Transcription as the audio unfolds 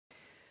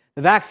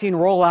The vaccine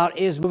rollout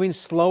is moving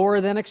slower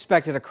than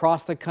expected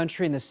across the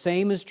country, and the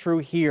same is true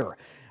here.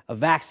 A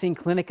vaccine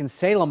clinic in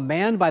Salem,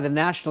 manned by the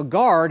National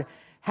Guard,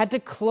 had to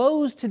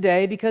close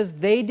today because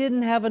they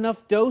didn't have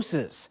enough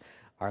doses.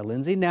 Our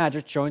Lindsay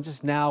Nadrich joins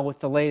us now with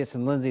the latest.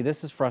 And Lindsay,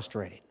 this is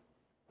frustrating.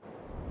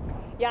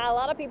 Yeah, a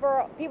lot of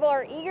people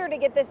are eager to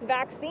get this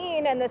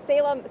vaccine, and the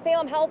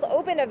Salem Health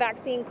opened a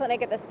vaccine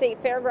clinic at the state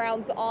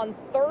fairgrounds on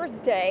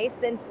Thursday.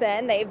 Since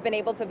then, they've been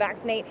able to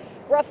vaccinate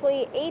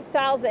roughly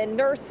 8,000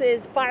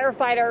 nurses,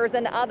 firefighters,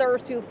 and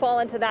others who fall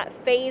into that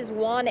phase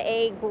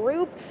 1A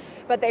group.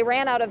 But they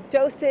ran out of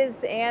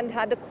doses and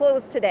had to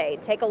close today.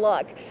 Take a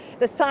look.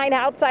 The sign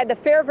outside the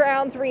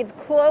fairgrounds reads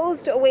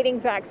 "Closed, awaiting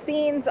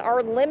vaccines.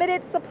 Our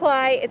limited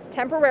supply is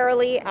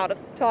temporarily out of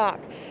stock."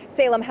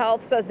 Salem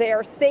Health says they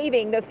are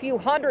saving the few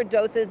hundred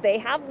doses they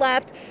have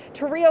left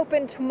to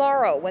reopen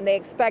tomorrow, when they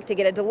expect to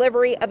get a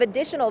delivery of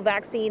additional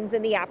vaccines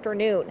in the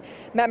afternoon.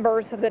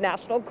 Members of the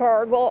National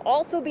Guard will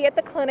also be at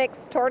the clinic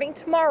starting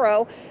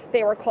tomorrow.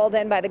 They were called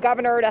in by the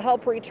governor to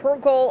help reach her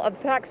goal of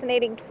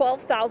vaccinating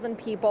 12,000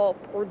 people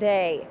per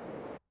day.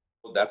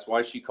 That's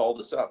why she called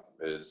us up,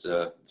 is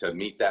to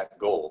meet that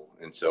goal.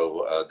 And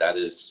so that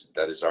is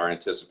our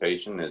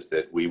anticipation, is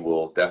that we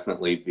will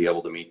definitely be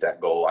able to meet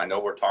that goal. I know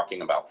we're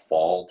talking about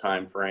fall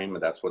time frame,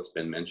 and that's what's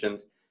been mentioned.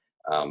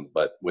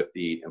 But with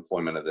the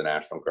employment of the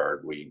National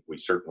Guard, we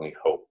certainly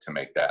hope to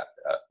make that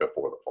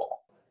before the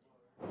fall.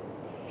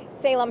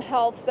 Salem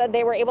Health said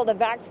they were able to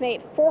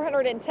vaccinate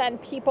 410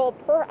 people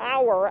per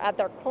hour at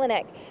their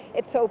clinic.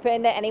 It's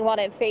open to anyone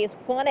in phase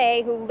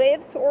 1A who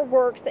lives or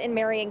works in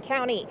Marion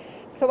County.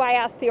 So I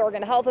asked the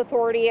Oregon Health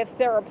Authority if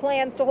there are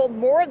plans to hold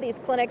more of these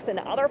clinics in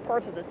other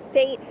parts of the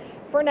state.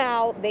 For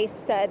now, they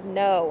said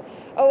no.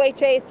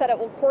 OHA said it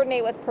will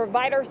coordinate with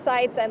provider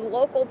sites and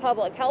local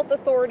public health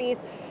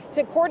authorities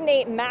to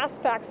coordinate mass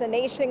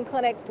vaccination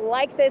clinics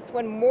like this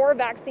when more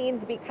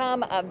vaccines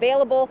become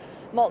available.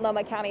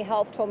 Multnomah County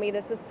Health told me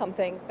this is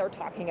something they're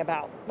talking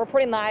about.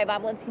 Reporting live,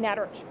 I'm Lindsay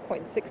Nadrich,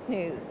 Point 6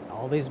 News.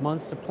 All these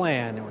months to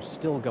plan, and we're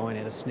still going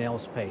at a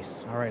snail's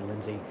pace. All right,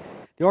 Lindsay.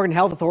 The Oregon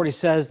Health Authority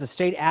says the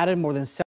state added more than